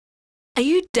Are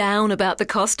you down about the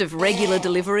cost of regular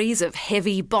deliveries of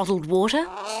heavy bottled water?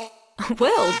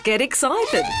 Well, get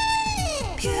excited!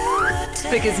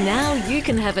 Because now you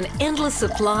can have an endless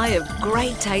supply of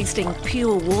great tasting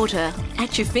pure water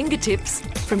at your fingertips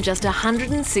from just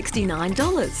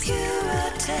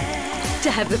 $169. To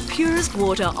have the purest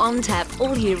water on tap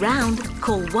all year round,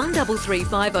 call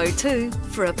 133502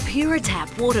 for a Pura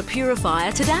Tap water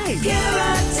purifier today.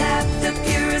 Pura Tap, the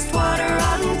purest water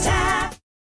on tap.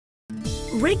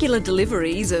 Regular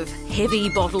deliveries of heavy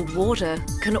bottled water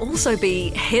can also be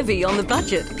heavy on the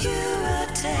budget.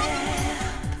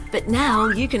 But now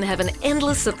you can have an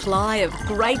endless supply of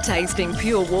great tasting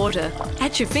pure water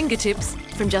at your fingertips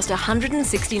from just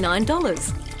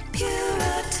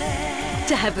 $169.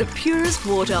 To have the purest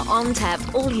water on tap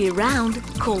all year round,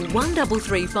 call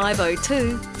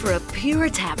 133502 for a Pura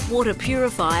Tap water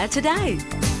purifier today.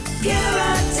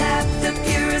 Pura Tap, the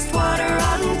purest water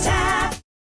on tap.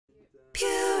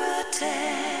 Pura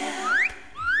Tap.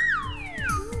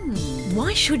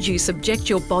 Why should you subject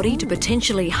your body to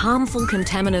potentially harmful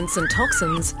contaminants and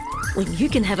toxins when you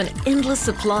can have an endless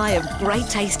supply of great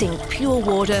tasting pure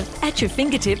water at your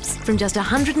fingertips from just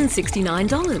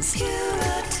 $169?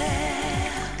 Pura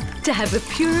Tap. To have the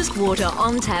purest water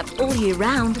on tap all year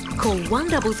round, call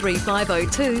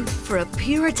 133502 for a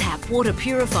Pura Tap water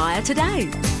purifier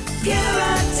today.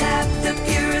 Pura Tap, the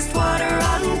purest water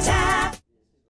on tap.